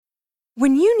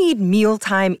When you need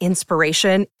mealtime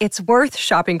inspiration, it's worth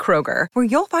shopping Kroger, where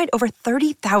you'll find over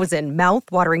 30,000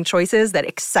 mouth-watering choices that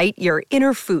excite your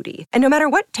inner foodie. And no matter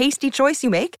what tasty choice you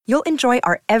make, you'll enjoy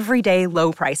our everyday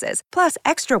low prices, plus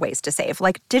extra ways to save,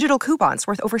 like digital coupons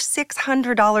worth over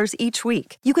 $600 each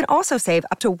week. You can also save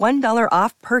up to $1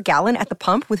 off per gallon at the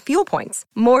pump with fuel points.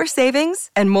 More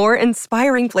savings and more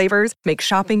inspiring flavors make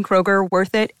shopping Kroger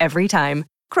worth it every time.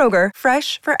 Kroger,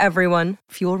 fresh for everyone.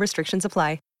 Fuel restrictions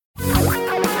apply.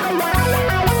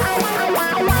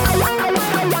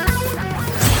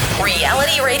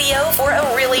 Reality radio for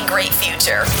a really great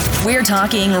future. We're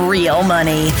talking real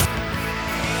money.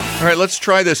 All right, let's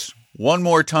try this one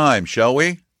more time, shall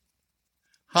we?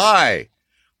 Hi,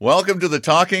 welcome to the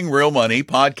Talking Real Money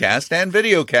podcast and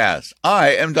videocast. I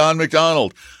am Don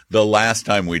McDonald. The last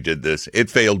time we did this, it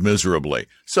failed miserably.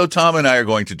 So Tom and I are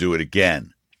going to do it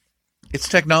again. It's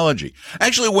technology.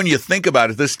 Actually, when you think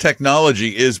about it, this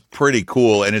technology is pretty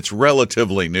cool and it's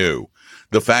relatively new.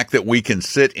 The fact that we can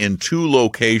sit in two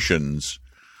locations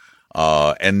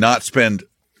and not spend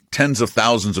tens of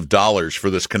thousands of dollars for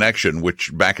this connection,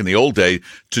 which back in the old day,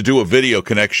 to do a video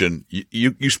connection,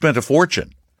 you spent a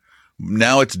fortune.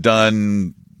 Now it's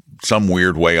done some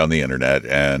weird way on the internet,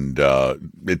 and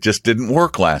it just didn't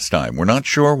work last time. We're not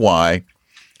sure why,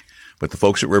 but the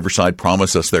folks at Riverside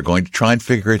promise us they're going to try and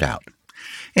figure it out.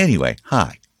 Anyway,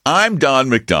 hi, I'm Don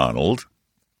McDonald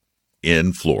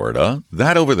in Florida.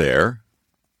 That over there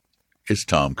is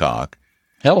Tom Cock.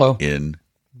 Hello.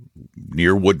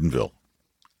 Near Woodinville.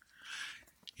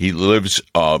 He lives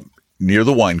near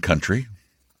the wine country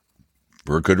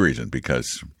for a good reason,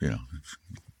 because, you know, it's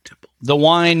the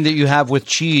wine that you have with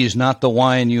cheese, not the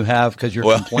wine you have because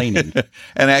you're complaining.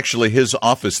 And actually, his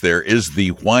office there is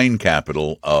the wine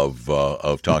capital of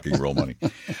Talking Real Money.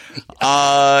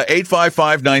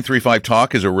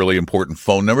 855-935-TALK is a really important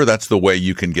phone number. That's the way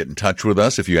you can get in touch with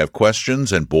us if you have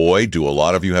questions. And boy, do a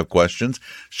lot of you have questions.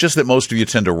 It's just that most of you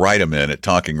tend to write them in at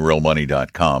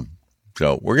talkingrealmoney.com.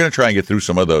 So we're going to try and get through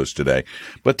some of those today.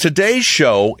 But today's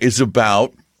show is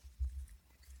about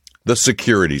the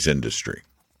securities industry.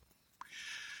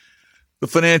 The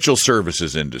financial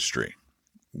services industry.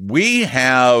 We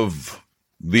have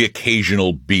the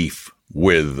occasional beef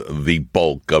with the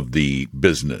bulk of the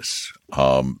business.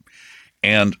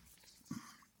 And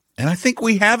I think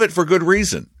we have it for good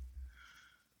reason.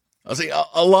 I'll say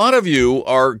a lot of you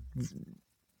are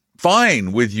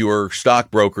fine with your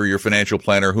stockbroker, your financial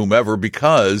planner, whomever,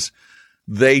 because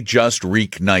they just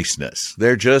wreak niceness.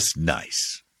 They're just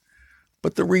nice.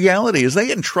 But the reality is they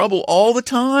get in trouble all the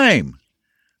time.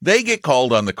 They get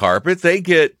called on the carpet. They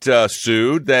get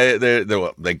sued. They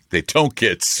don't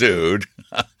get sued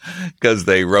because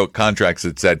they wrote contracts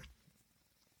that said,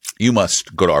 you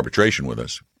must go to arbitration with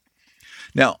us.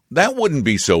 Now, that wouldn't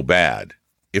be so bad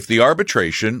if the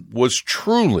arbitration was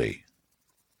truly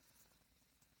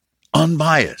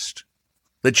unbiased,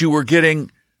 that you were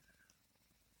getting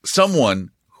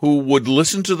someone who would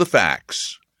listen to the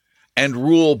facts and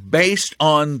rule based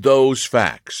on those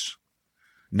facts.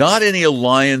 Not any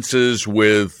alliances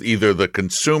with either the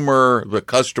consumer, the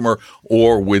customer,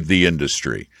 or with the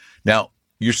industry. Now,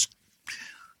 you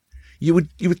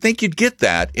would think you'd get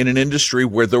that in an industry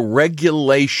where the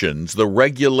regulations, the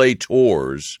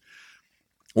regulators,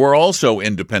 were also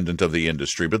independent of the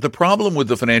industry. But the problem with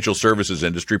the financial services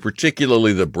industry,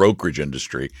 particularly the brokerage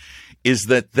industry, is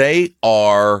that they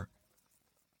are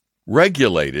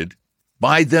regulated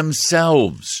by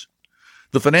themselves.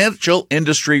 The Financial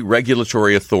Industry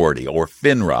Regulatory Authority, or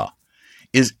FINRA,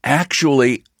 is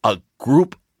actually a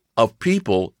group of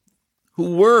people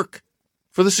who work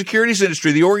for the securities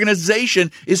industry. The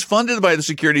organization is funded by the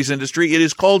securities industry. It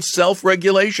is called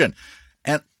self-regulation.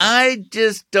 And I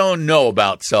just don't know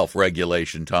about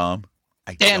self-regulation, Tom.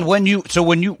 And when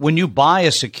you buy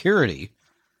a security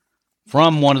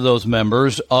from one of those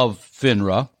members of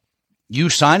FINRA, you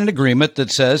sign an agreement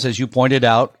that says, as you pointed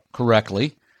out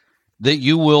correctly, that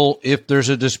you will, if there's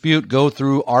a dispute, go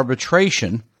through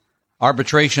arbitration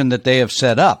that they have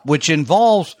set up, which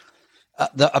involves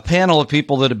a panel of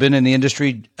people that have been in the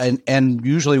industry and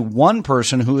usually one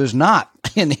person who is not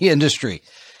in the industry.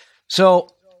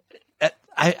 So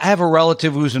I have a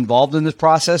relative who's involved in this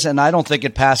process, and I don't think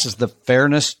it passes the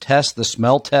fairness test, the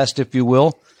smell test, if you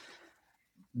will.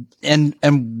 And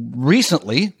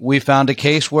recently we found a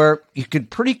case where you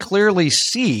could pretty clearly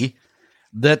see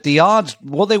that the odds,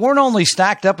 well, they weren't only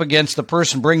stacked up against the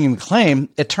person bringing the claim.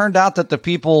 It turned out that the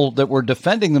people that were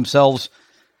defending themselves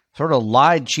sort of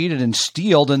lied, cheated, and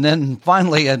stealed. And then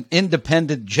finally an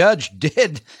independent judge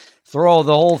did throw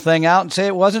the whole thing out and say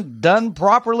it wasn't done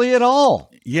properly at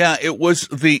all. Yeah, it was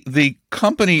the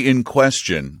company in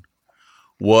question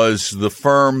was the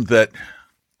firm that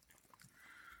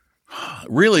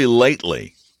really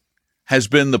lately has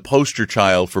been the poster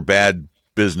child for bad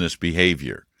business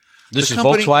behavior. This is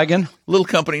Volkswagen? Little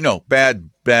company, no,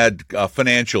 bad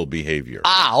financial behavior.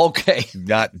 Okay.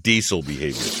 Not diesel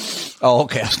behavior. Oh,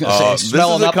 okay. I was going to say, this is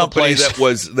a company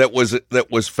that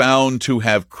was found to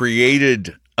have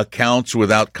created accounts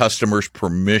without customers'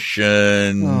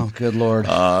 permission. Oh, good Lord.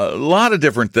 A lot of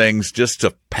different things just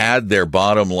to pad their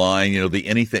bottom line. You know,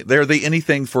 they're the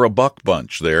anything for a buck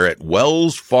bunch there at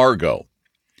Wells Fargo.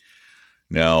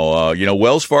 Now,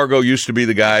 Wells Fargo used to be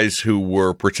the guys who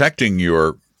were protecting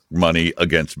your money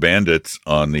against bandits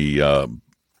on the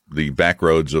back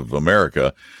roads of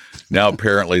America. Now,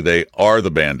 apparently, they are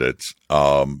the bandits,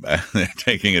 and they're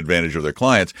taking advantage of their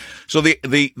clients. So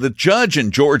the judge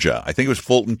in Georgia, I think it was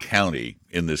Fulton County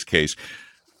in this case,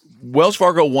 Wells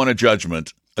Fargo won a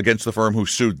judgment against the firm who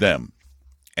sued them.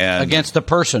 And against the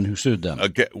person who sued them.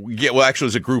 Yeah, well, actually, it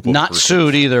was a group of Not persons.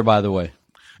 Sued either, by the way.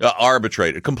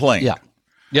 Arbitrated, complained. Yeah.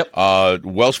 Yep.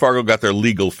 Wells Fargo got their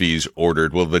legal fees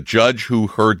ordered. Well, the judge who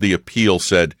heard the appeal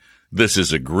said, this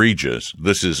is egregious.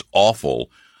 This is awful.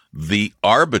 The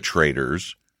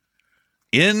arbitrators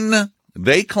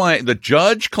the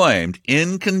judge claimed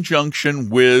in conjunction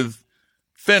with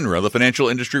FINRA, the Financial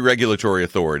Industry Regulatory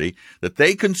Authority, that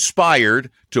they conspired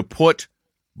to put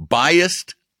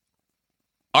biased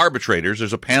arbitrators,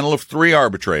 there's a panel of 3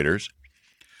 arbitrators,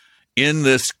 in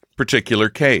this particular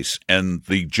case. And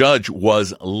the judge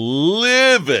was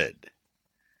livid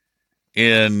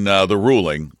in the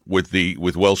ruling with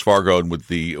Wells Fargo and with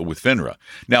FINRA.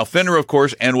 Now, FINRA, of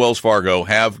course, and Wells Fargo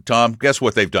have, Tom, guess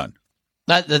what they've done?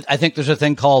 I think there's a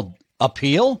thing called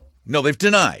appeal. No, they've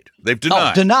denied. They've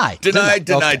denied. Oh, denied.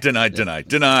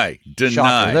 Denied.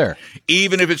 Shocker there.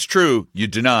 Even if it's true, you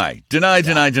deny. Deny.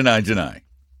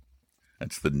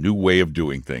 That's the new way of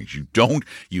doing things. You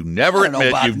never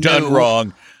admit you've done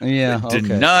wrong. Yeah. Okay.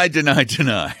 Deny.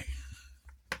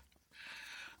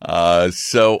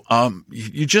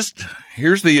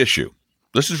 Here's the issue.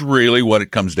 This is really what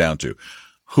it comes down to.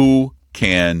 Who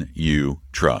can you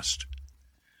trust?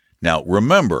 Now,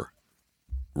 remember,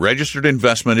 registered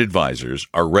investment advisors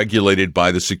are regulated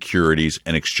by the Securities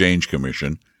and Exchange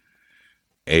Commission,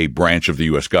 a branch of the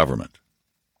U.S. government.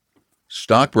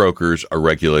 Stockbrokers are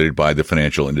regulated by the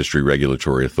Financial Industry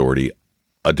Regulatory Authority,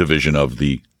 a division of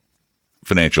the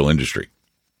financial industry.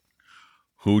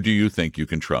 Who do you think you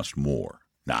can trust more?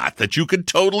 Not that you can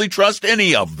totally trust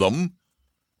any of them,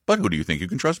 but who do you think you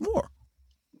can trust more?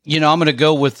 I'm going to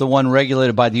go with the one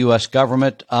regulated by the U.S.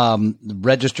 government.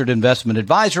 Registered investment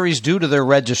advisories, due to their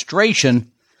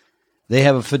registration, they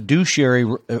have a fiduciary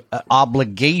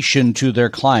obligation to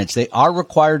their clients. They are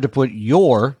required to put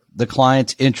the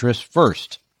client's interest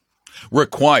first.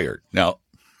 Required. Now,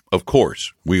 of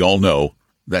course, we all know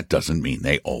that doesn't mean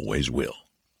they always will.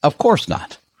 Of course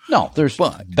not. No, there's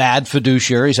bad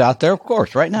fiduciaries out there, of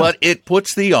course, right now. But it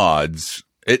puts the odds,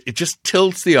 it just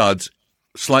tilts the odds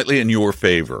slightly in your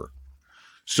favor.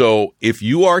 So if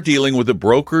you are dealing with a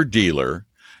broker-dealer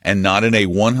and not in a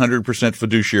 100%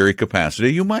 fiduciary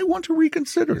capacity, you might want to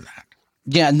reconsider that.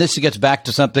 Yeah, and this gets back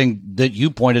to something that you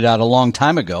pointed out a long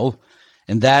time ago,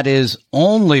 and that is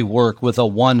only work with a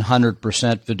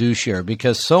 100% fiduciary,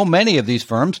 because so many of these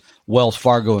firms, Wells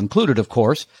Fargo included, of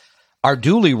course, are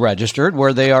duly registered,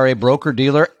 where they are a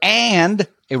broker-dealer and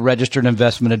a registered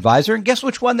investment advisor. And guess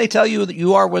which one they tell you that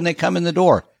you are when they come in the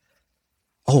door?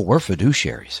 Oh, we're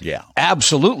fiduciaries. Yeah.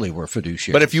 Absolutely, we're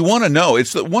fiduciaries. But if you want to know,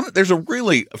 there's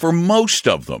for most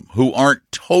of them who aren't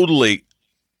totally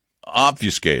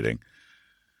obfuscating,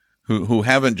 who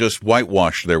haven't just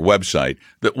whitewashed their website,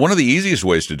 that one of the easiest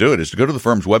ways to do it is to go to the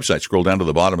firm's website, scroll down to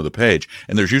the bottom of the page,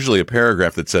 and there's usually a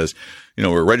paragraph that says,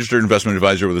 we're a registered investment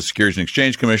advisor with the Securities and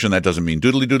Exchange Commission. That doesn't mean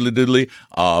doodly.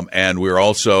 And we're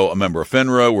also a member of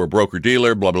FINRA. We're a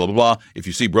broker-dealer, blah, blah, blah, blah. If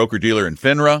you see broker-dealer in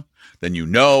FINRA, then you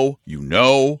know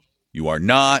you are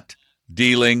not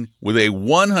dealing with a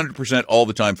 100%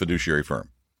 all-the-time fiduciary firm.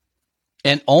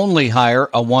 And only hire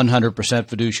a 100%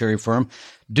 fiduciary firm.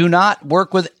 Do not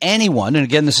work with anyone, and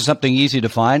again, this is something easy to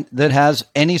find, that has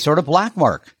any sort of black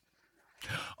mark.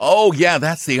 Oh, yeah,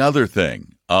 that's the other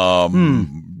thing.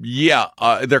 Yeah,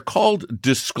 they're called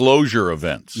disclosure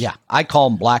events. Yeah, I call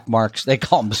them black marks. They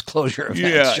call them disclosure events.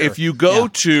 Yeah, sure. If you go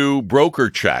to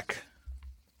BrokerCheck,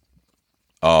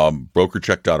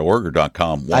 brokercheck.org or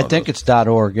 .com. I think it's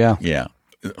 .org, yeah. Yeah,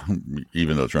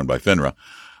 even though it's run by FINRA.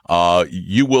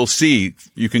 You will see,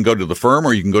 you can go to the firm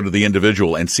or you can go to the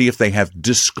individual and see if they have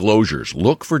disclosures.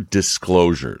 Look for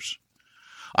disclosures.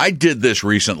 I did this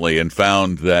recently and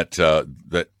found that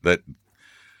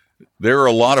there are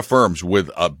a lot of firms with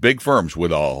big firms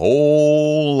with a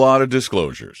whole lot of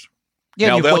disclosures.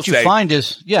 Yeah, now, what you find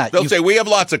is, they'll say, we have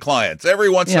lots of clients. Every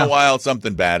once in a while,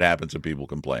 something bad happens and people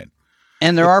complain.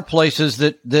 And there are places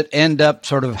that end up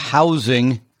sort of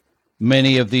housing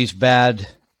many of these bad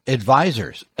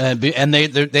advisors. And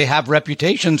they have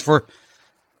reputations for,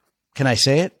 can I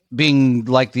say it? Being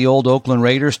like the old Oakland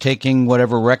Raiders, taking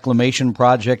whatever reclamation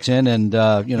projects in and,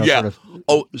 sort of.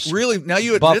 Oh, really? Now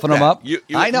you admit buffing them up.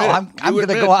 I know. I'm going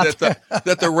to go out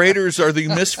that the Raiders are the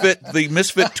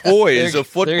misfit toys of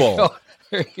football.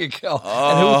 There you go.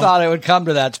 And who thought it would come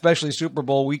to that, especially Super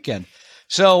Bowl weekend?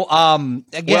 So, again.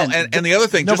 Well, and the other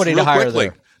thing, nobody just real to hire quickly,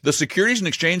 there. The Securities and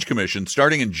Exchange Commission,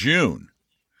 starting in June,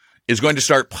 is going to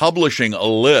start publishing a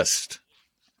list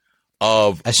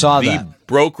of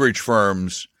brokerage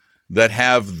firms that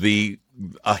have a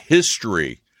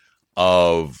history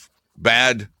of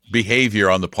bad behavior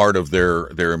on the part of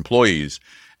their employees,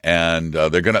 and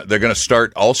they're going to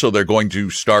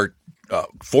start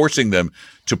forcing them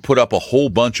to put up a whole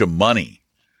bunch of money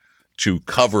to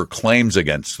cover claims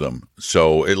against them.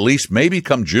 So at least maybe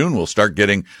come June we'll start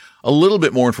getting a little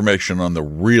bit more information on the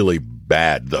really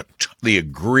bad, the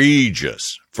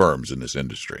egregious firms in this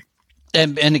industry.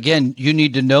 And again, you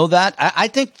need to know that. I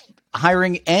think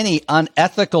hiring any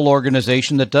unethical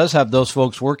organization that does have those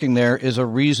folks working there is a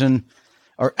reason,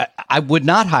 or I would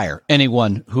not hire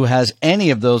anyone who has any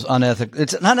of those unethical.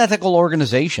 It's an unethical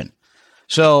organization.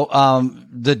 So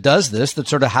that does this, that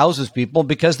sort of houses people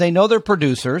because they know they're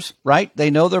producers, right? They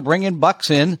know they're bringing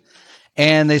bucks in,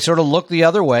 and they sort of look the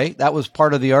other way. That was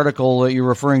part of the article that you're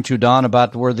referring to, Don,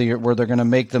 about where they're going to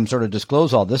make them sort of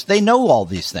disclose all this. They know all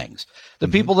these things. The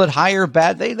people that hire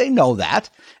bad, they know that,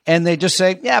 and they just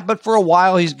say, yeah, but for a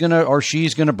while he's going to or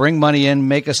she's going to bring money in,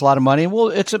 make us a lot of money. Well,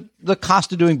 it's the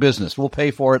cost of doing business. We'll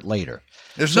pay for it later.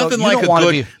 There's nothing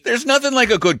like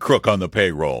a good crook on the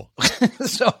payroll.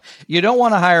 So you don't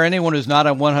want to hire anyone who's not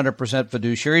a 100%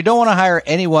 fiduciary. You don't want to hire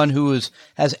anyone who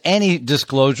has any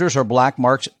disclosures or black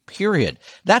marks, period.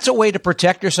 That's a way to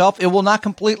protect yourself. It will not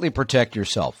completely protect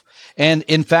yourself. And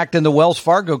in fact, in the Wells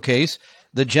Fargo case,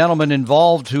 the gentleman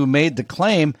involved who made the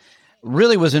claim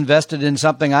really was invested in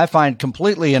something I find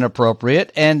completely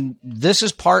inappropriate. And this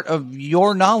is part of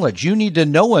your knowledge. You need to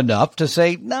know enough to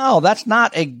say, no, that's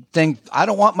not a thing. I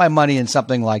don't want my money in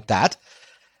something like that,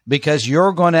 because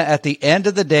you're going to, at the end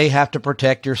of the day, have to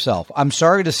protect yourself. I'm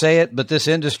sorry to say it, but this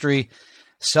industry,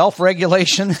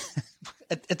 self-regulation,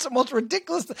 it's the most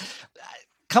ridiculous.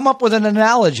 Come up with an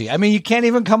analogy. I mean, you can't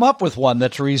even come up with one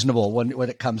that's reasonable when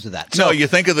it comes to that. So, no, you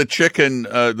think of the chicken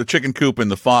coop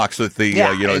and the fox that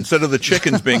instead of the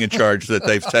chickens being in charge, that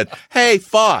they've said, hey,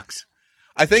 fox,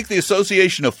 I think the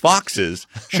Association of Foxes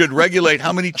should regulate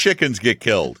how many chickens get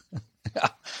killed.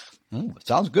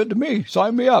 Sounds good to me.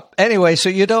 Sign me up. Anyway, so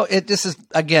this is,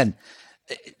 again,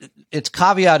 it's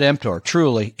caveat emptor,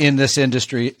 truly, in this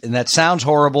industry. And that sounds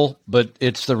horrible, but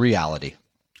it's the reality.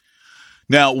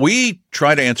 Now, we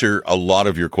try to answer a lot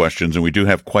of your questions, and we do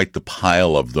have quite the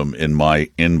pile of them in my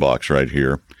inbox right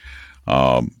here.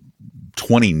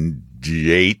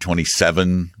 28,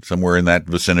 27, somewhere in that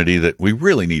vicinity that we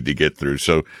really need to get through.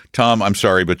 So, Tom, I'm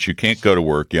sorry, but you can't go to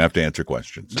work. You have to answer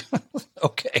questions.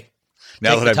 Okay.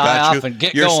 Now that I've got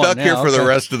you, you're stuck here for the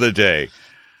rest of the day.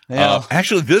 Yeah.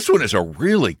 Actually, this one is a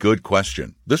really good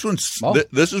question. This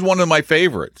is one of my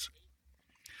favorites.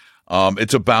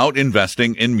 It's about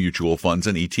investing in mutual funds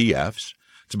and ETFs.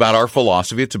 It's about our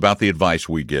philosophy. It's about the advice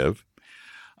we give.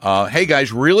 Hey,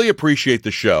 guys, really appreciate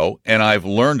the show, and I've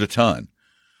learned a ton.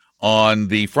 On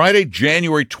the Friday,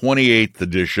 January 28th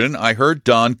edition, I heard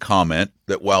Don comment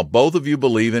that while both of you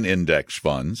believe in index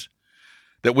funds,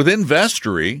 that with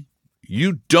Investory,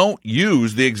 you don't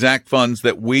use the exact funds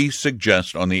that we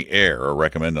suggest on the air or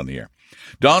recommend on the air.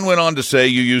 Don went on to say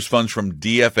you use funds from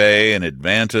DFA and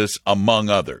Advantis, among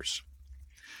others.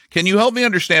 Can you help me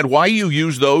understand why you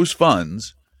use those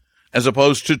funds as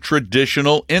opposed to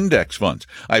traditional index funds?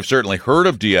 I've certainly heard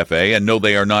of DFA and know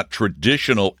they are not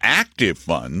traditional active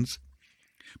funds,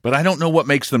 but I don't know what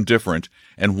makes them different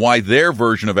and why their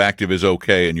version of active is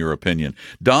okay in your opinion.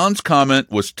 Don's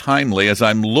comment was timely as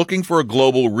I'm looking for a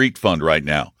global REIT fund right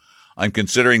now. I'm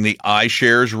considering the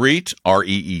iShares REIT,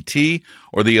 REET,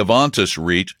 or the Avantis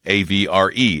REIT,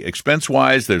 AVRE.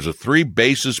 Expense-wise, there's a 3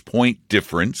 basis point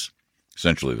difference,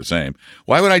 essentially the same.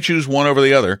 Why would I choose one over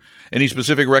the other? Any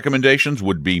specific recommendations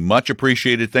would be much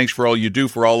appreciated. Thanks for all you do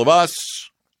for all of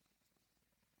us.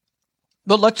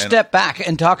 But let's step back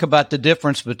and talk about the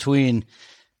difference between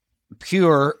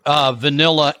pure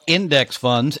vanilla index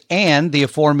funds and the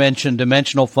aforementioned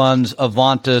dimensional funds,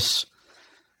 Avantis,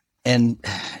 and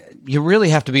you really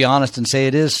have to be honest and say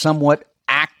it is somewhat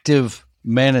active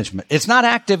management. It's not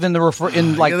active in they're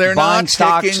buying not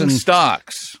stocks and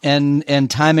stocks and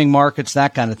timing markets,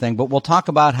 that kind of thing. But we'll talk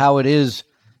about how it is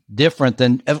different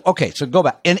than, okay, so go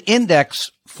back. An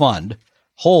index fund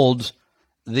holds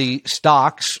the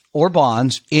stocks or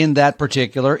bonds in that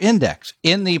particular index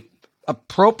in the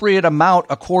appropriate amount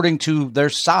according to their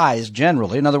size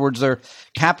generally. In other words, they're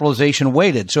capitalization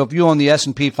weighted. So if you own the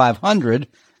S&P 500,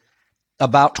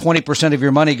 about 20% of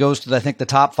your money goes to, I think, the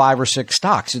top 5 or 6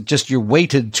 stocks. It's just you're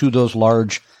weighted to those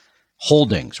large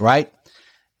holdings, right?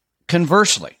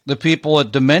 Conversely, the people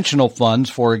at dimensional funds,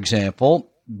 for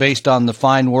example, based on the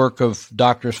fine work of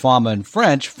Drs. Fama and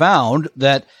French, found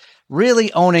that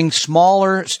really owning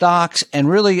smaller stocks and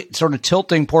really sort of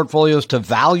tilting portfolios to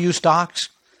value stocks,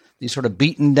 these sort of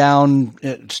beaten down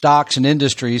stocks and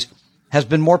industries, has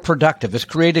been more productive. It's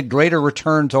created greater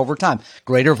returns over time,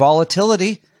 greater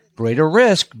volatility, greater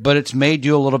risk, but it's made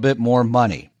you a little bit more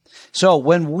money. So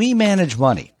when we manage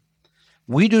money,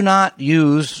 we do not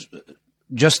use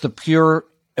just the pure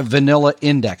vanilla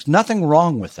index. Nothing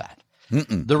wrong with that.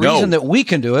 The reason that we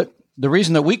can do it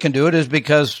is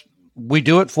because we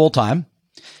do it full time.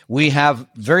 We have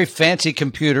very fancy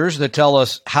computers that tell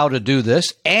us how to do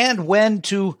this and when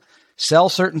to sell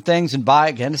certain things and buy.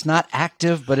 Again, it's not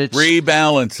active, but it's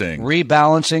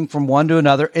rebalancing from one to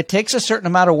another. It takes a certain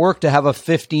amount of work to have a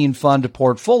 15 fund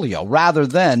portfolio rather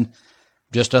than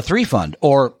just a 3 fund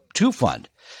or 2 fund.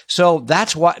 So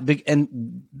that's why,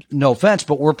 and no offense,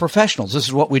 but we're professionals. This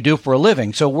is what we do for a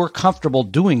living. So we're comfortable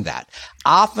doing that.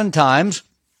 Oftentimes,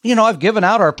 I've given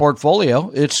out our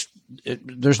portfolio.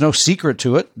 There's no secret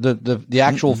to it, the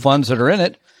actual funds that are in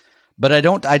it. But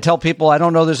I tell people, I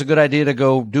don't know there's a good idea to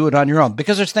go do it on your own,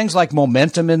 because there's things like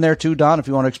momentum in there too, Don, if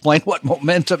you want to explain what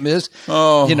momentum is. These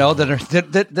are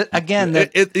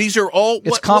all,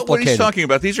 it's complicated. What he's talking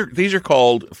about, these are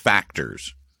called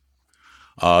factors.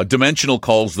 Dimensional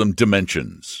calls them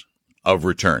dimensions of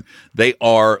return. They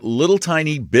are little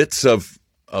tiny bits of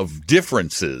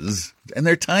differences, and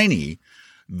they're tiny,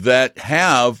 that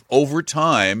have over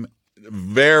time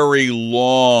very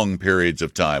long periods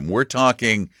of time. We're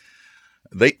talking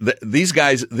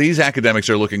these academics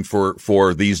are looking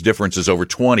for these differences over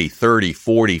 20, 30,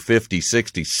 40, 50,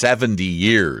 60, 70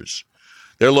 years.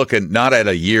 They're looking not at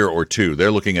a year or two.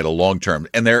 They're looking at a long term.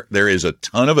 And there is a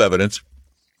ton of evidence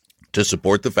to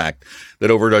support the fact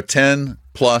that over a 10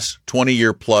 plus, 20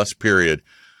 year plus period,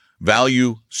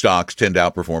 value stocks tend to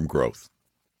outperform growth.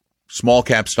 Small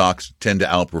cap stocks tend to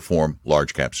outperform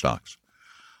large cap stocks.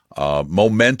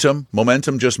 Momentum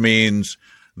just means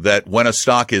that when a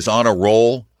stock is on a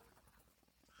roll,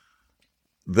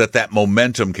 that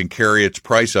momentum can carry its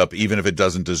price up even if it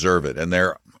doesn't deserve it. And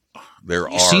there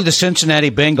are. See the Cincinnati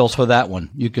Bengals for that one.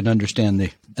 You can understand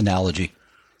the analogy.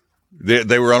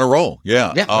 They were on a roll,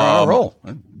 yeah. Yeah, they're on a roll.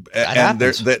 And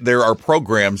there are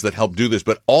programs that help do this,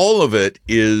 but all of it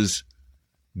is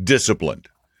disciplined.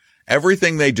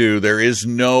 Everything they do, there is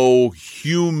no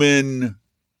human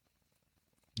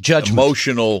judgment,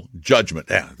 emotional judgment.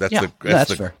 Yeah,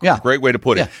 that's fair. Great way to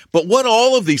put it. But what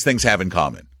all of these things have in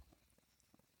common,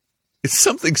 it's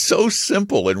something so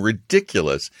simple and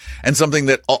ridiculous, and something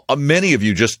that many of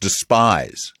you just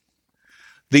despise.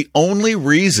 The only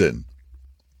reason,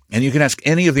 and you can ask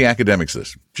any of the academics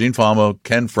this, Gene Fama,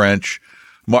 Ken French,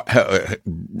 back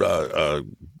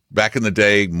in the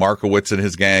day, Markowitz and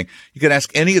his gang, you can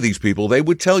ask any of these people, they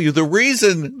would tell you the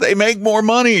reason they make more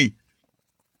money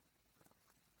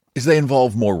is they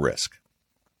involve more risk.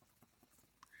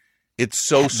 It's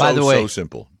so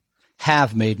simple.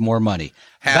 Have made more money.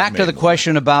 Back to the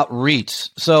question about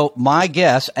REITs. So my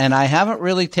guess, and I haven't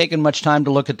really taken much time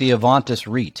to look at the Avantis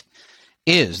REIT,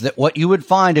 is that what you would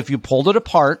find if you pulled it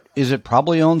apart is it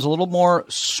probably owns a little more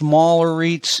smaller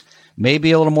REITs,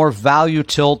 maybe a little more value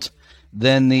tilt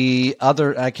than the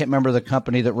other. I can't remember the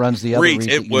company that runs the other REIT.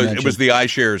 It was the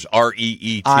iShares,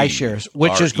 REET. iShares,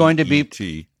 which is going to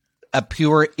be a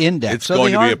pure index. It's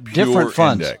going to be a pure different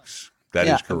funds. Index. That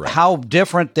is correct. How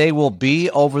different they will be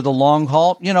over the long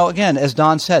haul. Again, as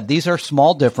Don said, these are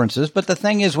small differences. But the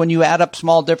thing is, when you add up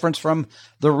small difference from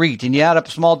the REIT and you add up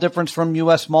small difference from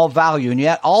U.S. small value and you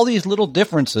add all these little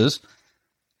differences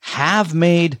have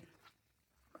made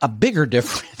a bigger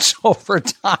difference over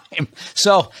time.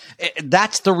 So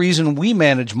that's the reason we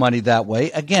manage money that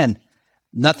way. Again,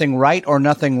 nothing right or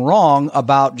nothing wrong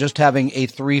about just having a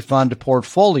 3-fund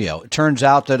portfolio. It turns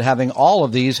out that having all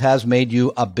of these has made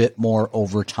you a bit more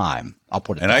over time. I'll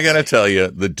put it. And I got to tell you,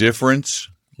 the difference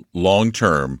long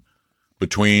term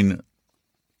between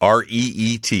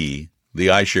REET, the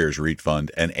iShares REIT fund,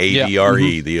 and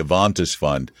ADRE, the Avantis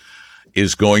fund,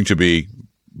 is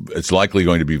likely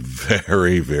going to be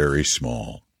very, very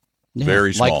small.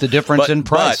 Very small. Like the difference in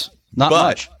price. Not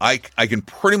much. I can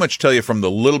pretty much tell you from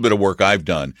the little bit of work I've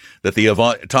done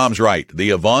that Tom's right.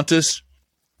 The Avantis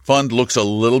fund looks a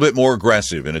little bit more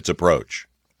aggressive in its approach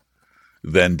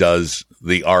than does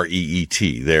the REET.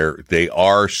 They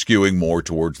are skewing more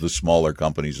towards the smaller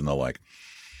companies and the like.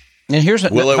 And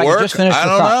will it work? I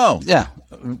don't know. Yeah,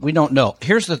 we don't know.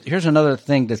 Here's another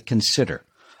thing to consider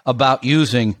about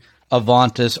using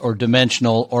Avantis or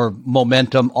Dimensional or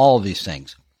Momentum, all of these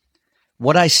things.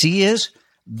 What I see is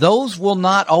those will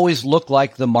not always look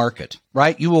like the market,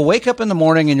 right? You will wake up in the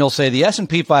morning and you'll say the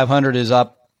S&P 500 is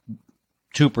up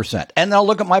 2%. And they'll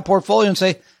look at my portfolio and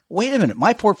say, wait a minute,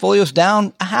 my portfolio is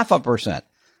down 0.5%.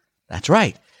 That's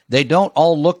right. They don't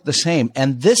all look the same.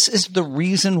 And this is the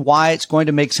reason why it's going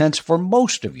to make sense for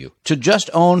most of you to just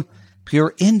own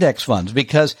pure index funds,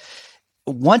 because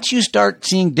once you start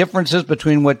seeing differences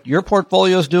between what your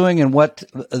portfolio is doing and what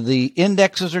the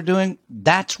indexes are doing,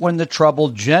 that's when the trouble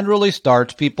generally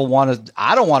starts. People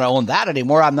I don't want to own that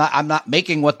anymore. I'm not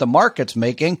making what the market's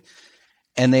making.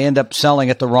 And they end up selling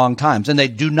at the wrong times. And they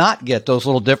do not get those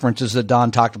little differences that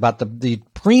Don talked about, the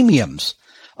premiums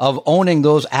of owning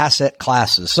those asset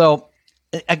classes. So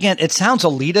again, it sounds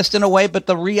elitist in a way, but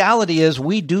the reality is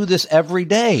we do this every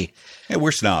day. Hey,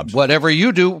 we're snobs. Whatever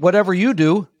you do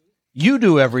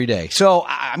every day. So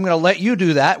I'm going to let you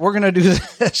do that. We're going to do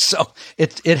this. So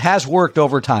it has worked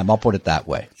over time. I'll put it that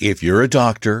way. If you're a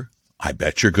doctor, I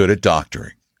bet you're good at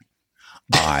doctoring.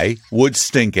 I would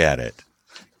stink at it.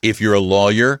 If you're a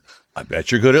lawyer, I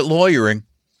bet you're good at lawyering.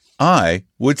 I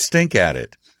would stink at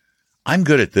it. I'm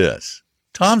good at this.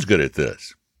 Tom's good at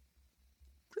this.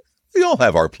 We all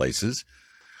have our places.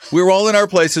 We're all in our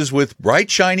places with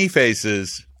bright, shiny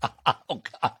faces. Oh, God,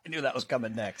 I knew that was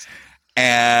coming next.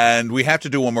 And we have to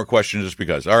do one more question just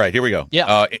because. All right, here we go.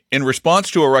 Yeah. In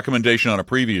response to a recommendation on a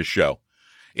previous show,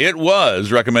 it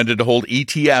was recommended to hold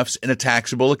ETFs in a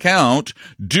taxable account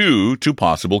due to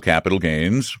possible capital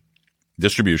gains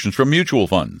distributions from mutual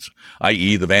funds,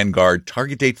 i.e. the Vanguard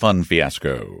Target Date Fund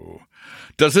fiasco.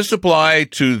 Does this apply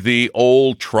to the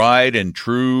old tried and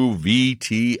true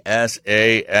VTSAX,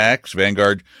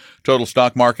 Vanguard Total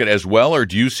Stock Market, as well, or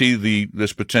do you see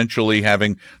this potentially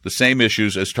having the same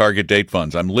issues as target date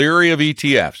funds? I'm leery of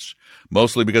ETFs,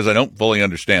 mostly because I don't fully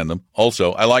understand them.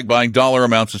 Also, I like buying dollar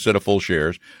amounts instead of full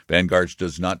shares. Vanguard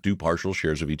does not do partial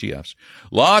shares of ETFs.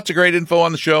 Lots of great info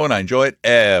on the show, and I enjoy it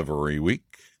every week.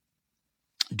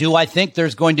 Do I think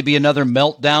there's going to be another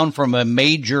meltdown from a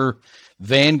major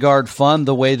Vanguard fund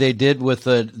the way they did with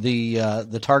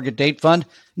the target date fund?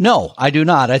 No, I do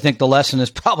not. I think the lesson is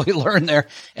probably learned there,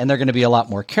 and they're going to be a lot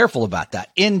more careful about that.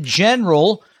 In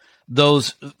general,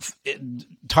 those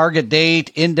target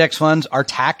date index funds are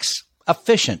tax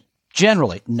efficient,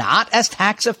 generally, not as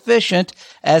tax efficient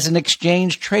as an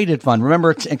exchange traded fund.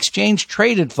 Remember, it's an exchange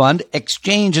traded fund.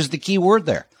 Exchange is the key word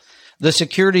there. The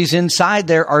securities inside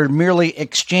there are merely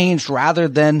exchanged rather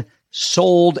than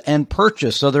sold and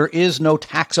purchased. So there is no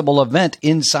taxable event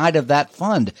inside of that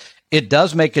fund. It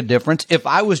does make a difference. If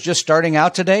I was just starting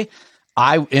out today,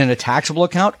 in a taxable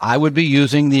account, I would be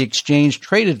using the exchange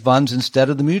traded funds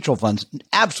instead of the mutual funds.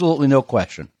 Absolutely no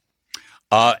question.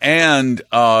 And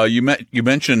you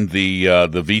mentioned the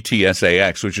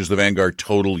VTSAX, which is the Vanguard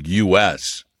Total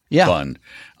U.S. Fund.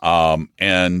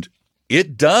 And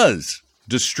it does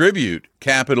distribute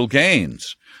capital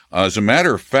gains. As a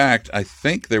matter of fact, I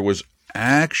think there was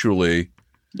actually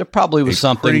there probably was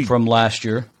something from last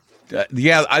year.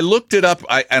 I looked it up,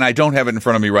 and I don't have it in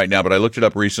front of me right now, but I looked it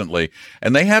up recently,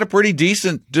 and they had a pretty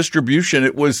decent distribution.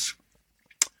 It was,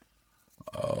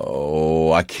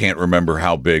 I can't remember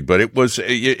how big, but it was.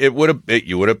 You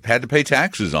would have had to pay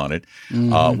taxes on it,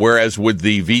 whereas with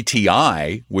the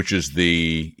VTI, which is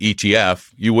the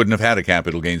ETF, you wouldn't have had a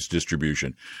capital gains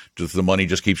distribution. Just the money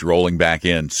just keeps rolling back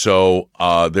in. So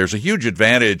there's a huge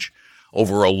advantage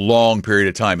over a long period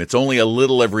of time. It's only a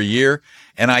little every year,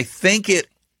 and I think it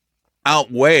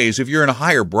outweighs, if you're in a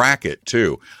higher bracket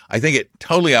too, I think it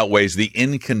totally outweighs the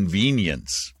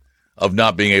inconvenience of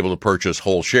not being able to purchase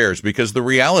whole shares, because the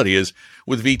reality is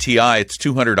with VTI, it's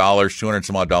 $200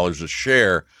 some odd a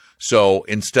share. So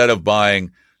instead of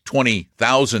buying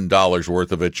 $20,000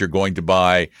 worth of it, you're going to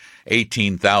buy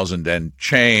 18,000 and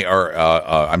change, or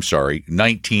I'm sorry,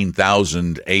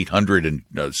 19,800 and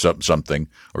something,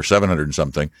 or 700 and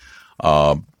something,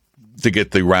 to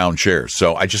get the round shares.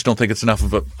 So I just don't think it's enough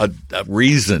of a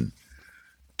reason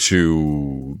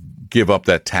to give up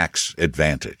that tax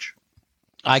advantage.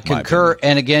 I concur.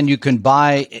 And again, you can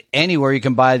buy anywhere. You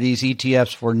can buy these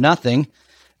ETFs for nothing.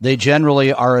 They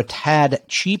generally are a tad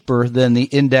cheaper than the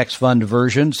index fund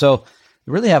version. So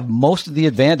you really have most of the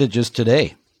advantages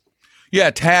today. Yeah,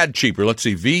 a tad cheaper. Let's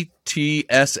see,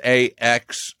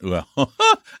 VTSAX. Well, I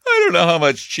don't know how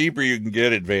much cheaper you can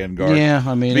get at Vanguard. Yeah,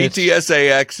 I mean,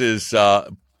 VTSAX is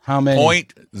how many?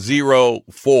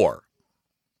 0.04.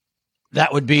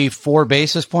 That would be 4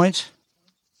 basis points?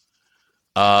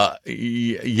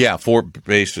 Yeah, 4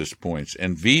 basis points.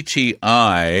 And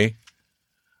VTI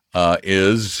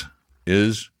is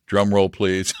drum roll,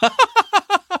 please.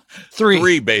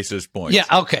 3 basis points. Yeah,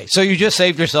 okay. So you just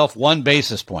saved yourself 1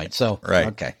 basis point. So,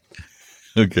 right.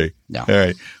 Okay. No. All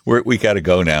right. We got to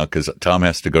go now because Tom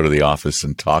has to go to the office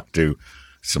and talk to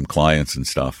some clients and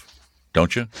stuff.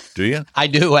 Don't you? Do you? I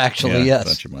do, actually, yes. I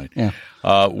thought you might. Yeah.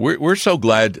 We're so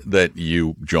glad that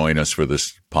you join us for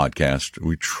this podcast.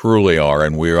 We truly are,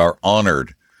 and we are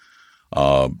honored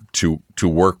to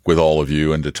work with all of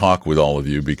you and to talk with all of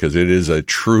you because it is a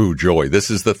true joy. This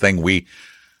is the thing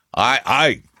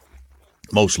I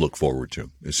most look forward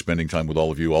to is spending time with all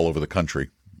of you all over the country,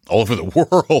 all over the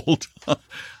world.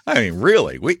 I mean,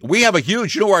 really, we have a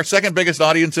huge, you know, our second biggest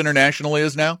audience internationally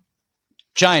is now?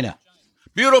 China.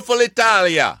 Beautiful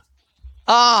Italia.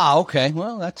 Ah, okay.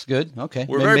 Well, that's good. Okay.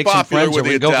 We're very popular with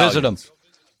the Italians. Go visit them.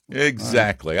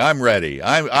 Exactly. Right. I'm ready.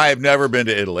 I have never been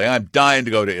to Italy. I'm dying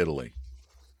to go to Italy.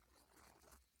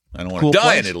 I don't want to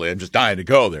die in Italy. I'm just dying to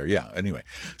go there. Yeah. Anyway.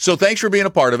 So thanks for being a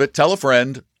part of it. Tell a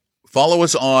friend. Follow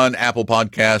us on Apple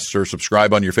Podcasts or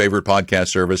subscribe on your favorite podcast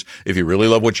service. If you really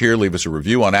love what you hear, leave us a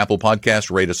review on Apple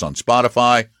Podcasts. Rate us on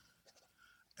Spotify.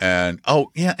 And,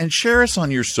 and share us on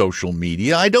your social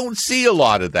media. I don't see a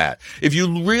lot of that. If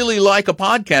you really like a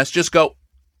podcast, just go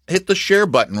hit the share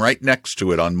button right next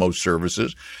to it on most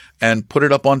services and put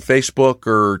it up on Facebook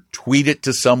or tweet it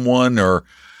to someone or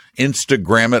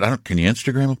Instagram it. Can you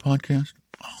Instagram a podcast?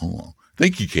 Oh, I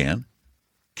think you can.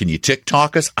 Can you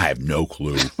TikTok us? I have no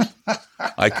clue. All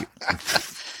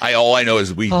I know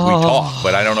is we talk,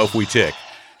 but I don't know if we tick.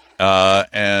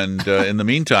 And in the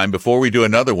meantime, before we do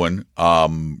another one,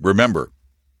 remember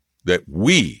that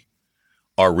we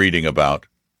are reading about,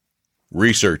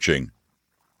 researching,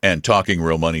 and talking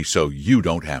real money so you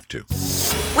don't have to.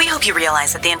 We hope you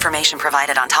realize that the information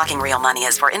provided on Talking Real Money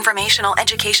is for informational,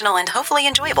 educational, and hopefully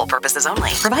enjoyable purposes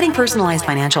only. Providing personalized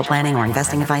financial planning or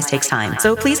investing advice takes time,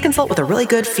 so please consult with a really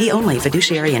good fee-only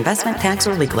fiduciary investment, tax,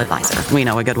 or legal advisor. We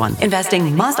know a good one.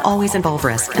 Investing must always involve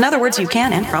risk. In other words, you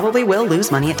can and probably will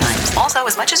lose money at times. Also,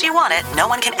 as much as you want it, no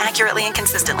one can accurately and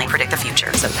consistently predict the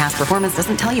future, so past performance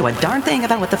doesn't tell you a darn thing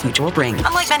about what the future will bring.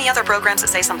 Unlike many other programs that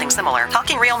say something similar,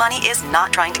 Talking Real Money is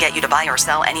not trying to get you to buy or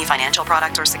sell any financial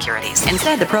product or securities.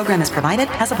 Instead, the program is provided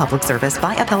as a public service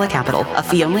by Apella Capital, a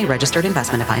fee-only registered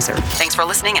investment advisor. Thanks for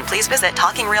listening, and please visit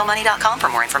TalkingRealMoney.com for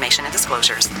more information and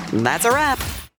disclosures. That's a wrap.